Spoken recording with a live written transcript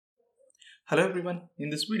Hello everyone, in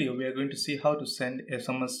this video we are going to see how to send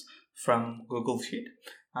SMS from Google Sheet.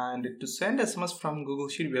 And to send SMS from Google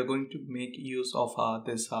Sheet we are going to make use of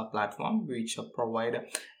this platform which provide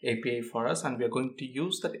API for us, and we are going to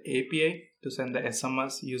use that API to send the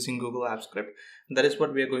SMS using Google Apps Script. That is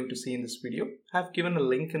what we are going to see in this video. I have given a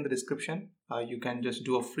link in the description. You can just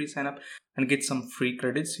do a free sign up and get some free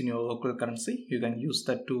credits in your local currency. You can use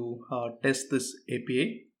that to test this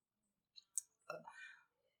API.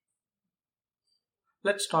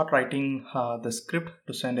 Let's start writing the script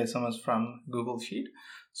to send SMS from Google Sheet.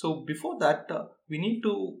 So before that, we need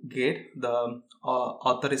to get the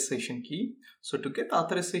authorization key. So to get the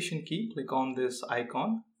authorization key, click on this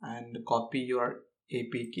icon and copy your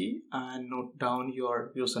AP key and note down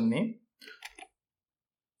your username.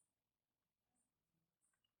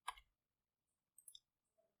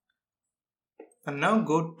 And now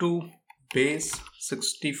go to base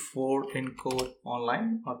 64 encode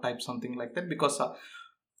online or type something like that, because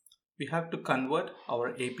we have to convert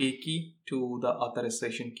our API key to the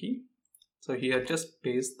authorization key. So here just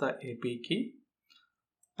paste the API key,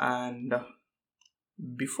 and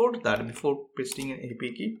before pasting an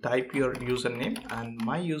API key, type your username, and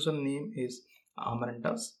my username is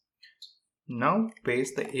Amarantas. Now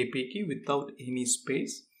paste the API key without any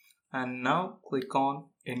space, and now click on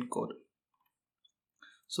encode.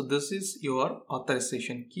 So this is your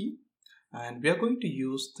authorization key, and we are going to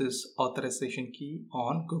use this authorization key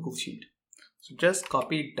on Google Sheet. So just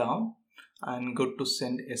copy it down and go to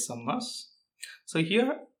send SMS. So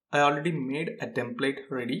here I already made a template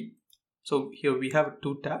ready. So here we have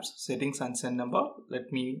two tabs, settings and send number.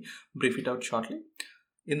 Let me brief it out shortly.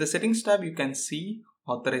 In the settings tab you can see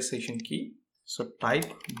authorization key. So type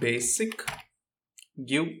basic,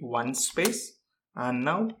 give one space, and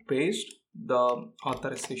now paste the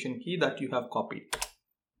authorization key that you have copied.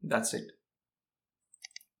 That's it.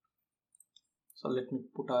 So let me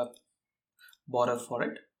put a border for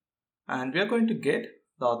it, and we are going to get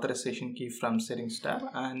the authorization key from settings tab,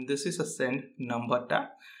 and this is a send number tab.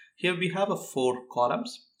 Here we have a 4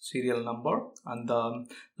 columns, serial number and the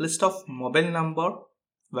list of mobile number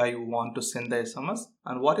where you want to send the SMS,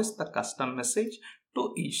 and what is the custom message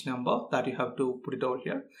to each number that you have to put it over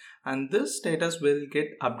here, and this status will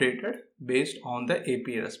get updated based on the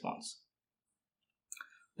API response.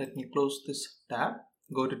 Let me close this tab,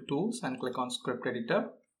 go to tools and click on script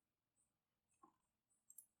editor.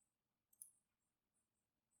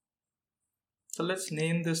 So let's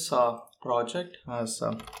name this project as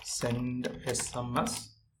send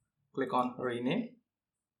SMS. Click on rename.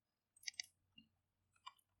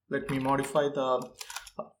 Let me modify the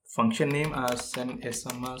function name as send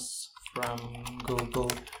SMS from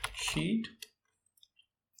Google Sheet.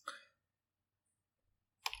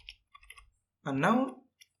 And now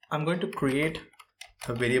I'm going to create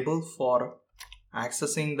a variable for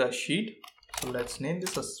accessing the sheet. So let's name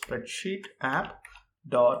this a spreadsheet app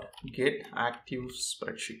dot get active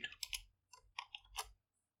spreadsheet.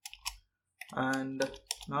 And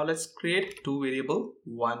now let's create two variables,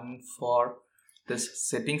 one for this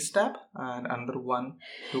settings tab and another one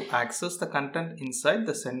to access the content inside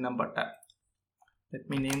the send number tab. Let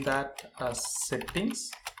me name that as settings.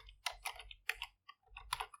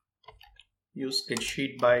 Use get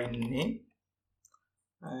sheet by name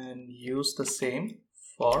and use the same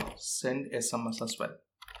for send SMS as well.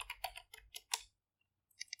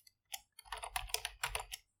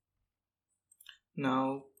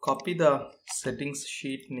 Now copy the settings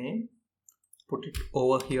sheet name, put it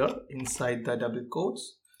over here inside the double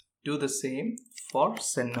quotes. Do the same for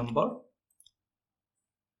send number,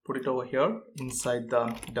 put it over here inside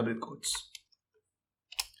the double quotes.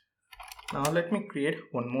 Now let me create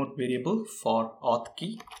one more variable for auth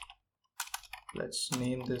key. Let's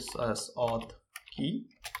name this as auth key,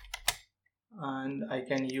 and I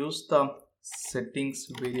can use the settings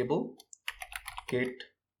variable get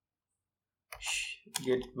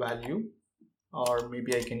value, or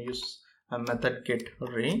maybe I can use a method get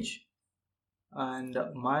range, and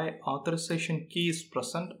my authorization key is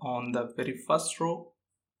present on the very first row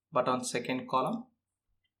but on second column,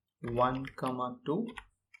 1, 2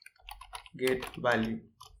 get value.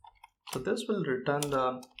 So this will return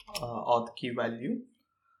the auth key value,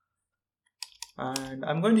 and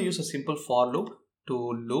I'm going to use a simple for loop to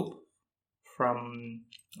loop from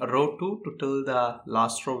row 2 to till the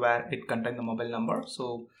last row where it contains the mobile number.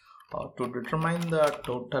 So to determine the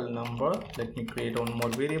total number, let me create one more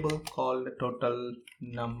variable called total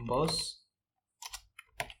numbers.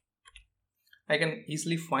 I can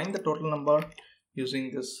easily find the total number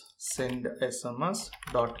using this send SMS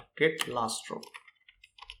dot get last row.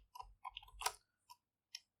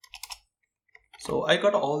 So I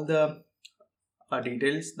got all the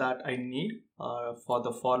details that I need for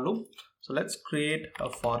the for loop. So let's create a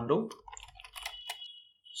for loop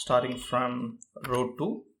starting from row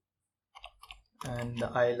 2 and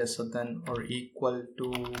I lesser than or equal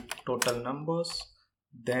to total numbers,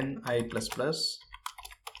 then I plus plus.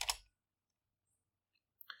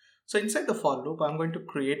 So inside the for loop, I'm going to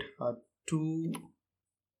create two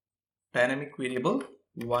dynamic variable.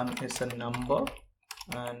 One is a number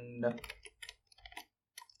and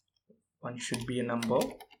one should be a number,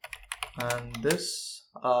 and this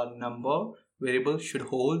number variable should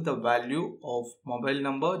hold the value of mobile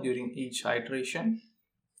number during each iteration.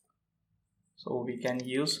 So we can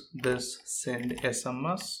use this send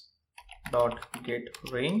SMS dot get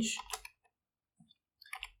range.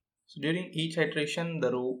 So during each iteration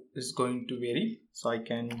the row is going to vary, so I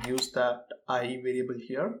can use that I variable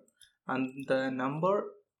here, and the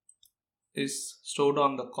number is stored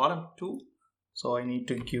on the column 2, so I need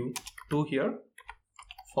to give 2 here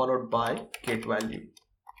followed by get value.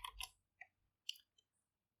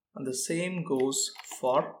 And the same goes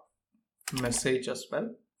for message as well.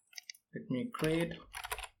 Let me create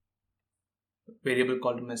a variable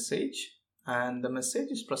called message, and the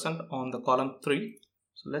message is present on the column 3.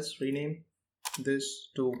 So let's rename this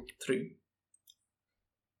to 3.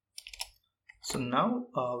 So now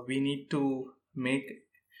we need to make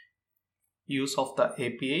use of the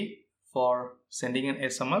API for sending an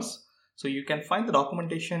SMS. So you can find the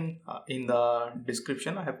documentation in the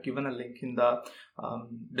description. I have given a link in the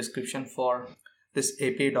description for this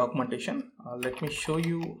API documentation. Let me show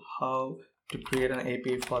you how to create an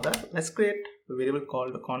API for that. Let's create a variable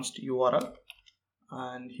called const URL,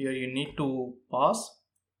 and here you need to pass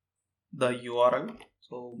the URL.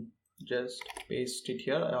 So just paste it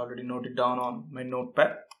here. I already noted down on my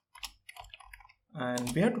notepad,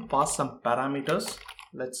 and we have to pass some parameters.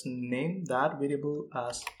 Let's name that variable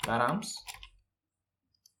as params,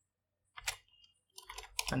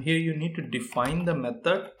 and here you need to define the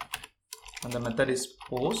method, and the method is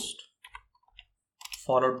post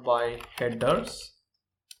followed by headers,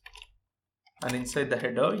 and inside the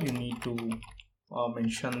header you need to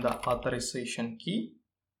mention the authorization key.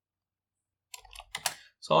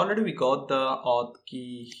 So already we got the auth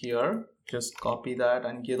key here. Just copy that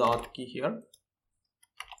and give the auth key here,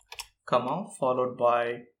 comma followed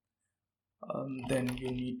by then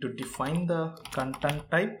you need to define the content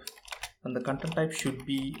type, and the content type should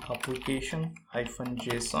be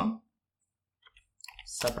application-json.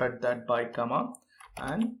 Separate that by comma,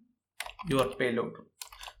 and your payload.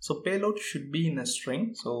 So payload should be in a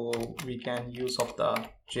string, so we can use of the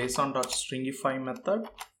json.stringify method,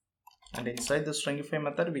 and inside the stringify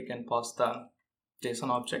method we can pass the JSON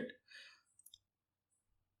object.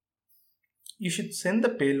 You should send the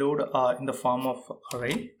payload in the form of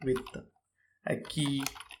array with a key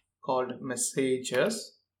called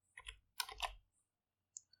messages.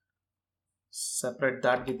 Separate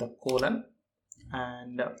that with a colon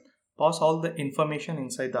and pass all the information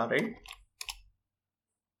inside the array.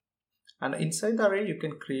 And inside the array you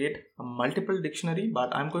can create a multiple dictionary,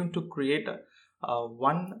 but I'm going to create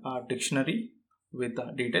one dictionary with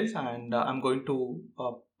details, and I'm going to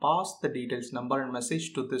pass the details number and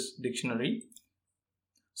message to this dictionary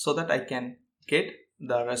so that I can get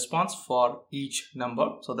the response for each number.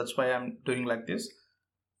 So that's why I'm doing like this.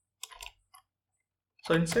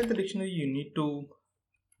 So inside the dictionary you need to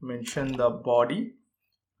mention the body,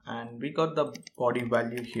 and we got the body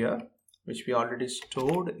value here which we already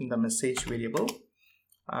stored in the message variable,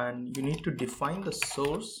 and you need to define the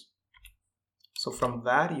source, so from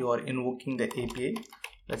where you are invoking the API.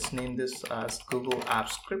 Let's name this as Google App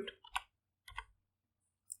Script.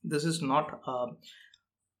 This is not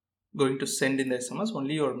going to send in the SMS,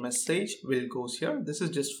 only your message will goes here. This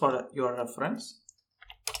is just for your reference.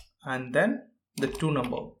 And then the to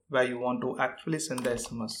number where you want to actually send the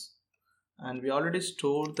SMS, and we already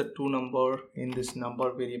stored the to number in this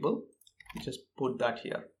number variable. We just put that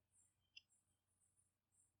here.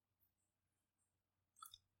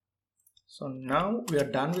 So now we are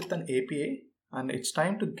done with an API, and it's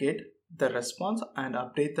time to get the response and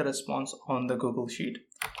update the response on the Google Sheet.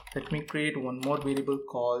 Let me create one more variable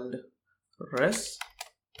called res,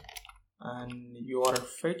 and URL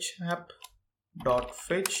fetch app dot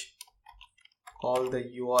fetch, call the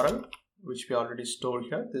URL which we already stored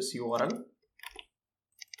here, this URL,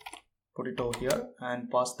 put it over here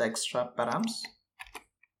and pass the extra params.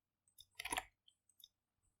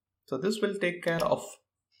 So this will take care of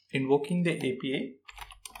invoking the API,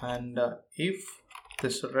 and if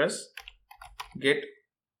this res get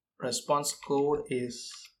response code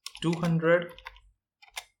is 200,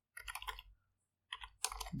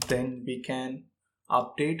 then we can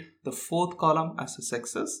update the fourth column as a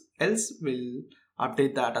success, else we'll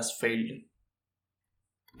update that as failed.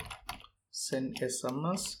 Send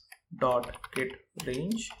SMS dot get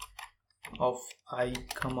range of I,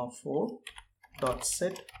 4 dot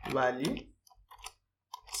set value.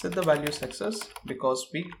 Set the value success because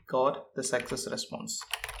we got the success response,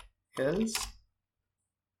 else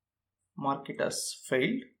mark it as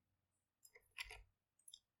failed.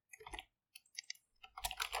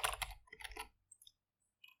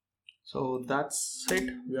 So that's it.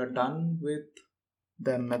 We are done with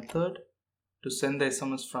the method to send the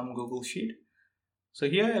SMS from Google Sheet. So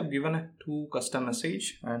here I have given a 2 custom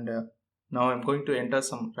message, and now I'm going to enter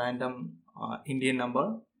some random Indian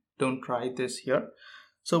number. Don't try this here.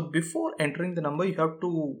 So before entering the number, you have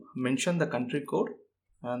to mention the country code,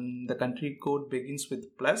 and the country code begins with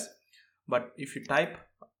plus. But if you type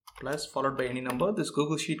plus followed by any number, this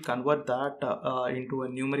Google Sheet convert that into a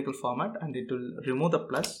numerical format, and it will remove the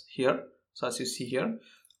plus here. So as you see here,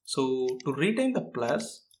 so to retain the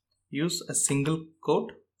plus, use a single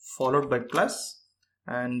quote followed by plus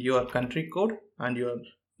and your country code and your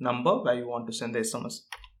number where you want to send the SMS.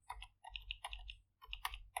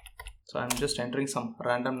 So I'm just entering some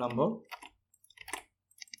random number.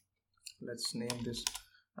 Let's name this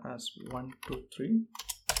as 123.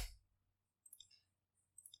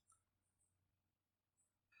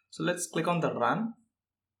 So let's click on the run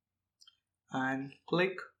and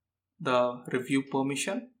click the review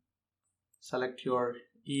permission. Select your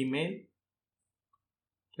email,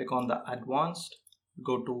 click on the advanced,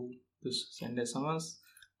 go to this send SMS,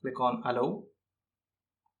 click on allow.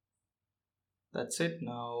 That's it.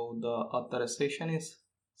 Now the authorization is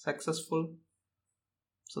successful.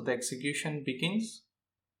 So the execution begins.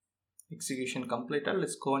 Execution completed.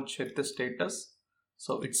 Let's go and check the status.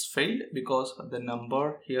 So it's failed because the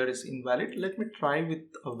number here is invalid. Let me try with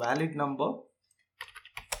a valid number.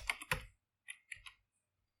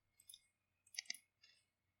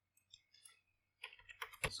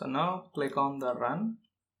 So now click on the run.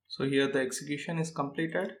 So here the execution is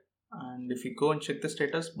completed, and if you go and check the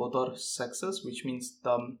status, both are success, which means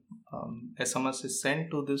the SMS is sent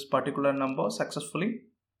to this particular number successfully.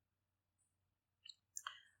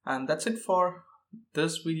 And that's it for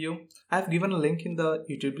this video. I have given a link in the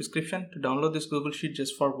YouTube description to download this Google Sheet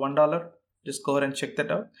just for $1. Just go ahead and check that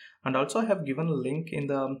out. And also I have given a link in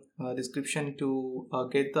the description to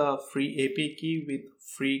get the free API key with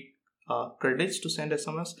free credits to send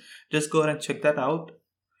SMS. Just go ahead and check that out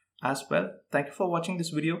as well. Thank you for watching this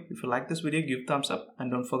video. If you like this video, give thumbs up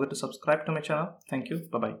and don't forget to subscribe to my channel. Thank you.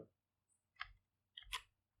 Bye bye.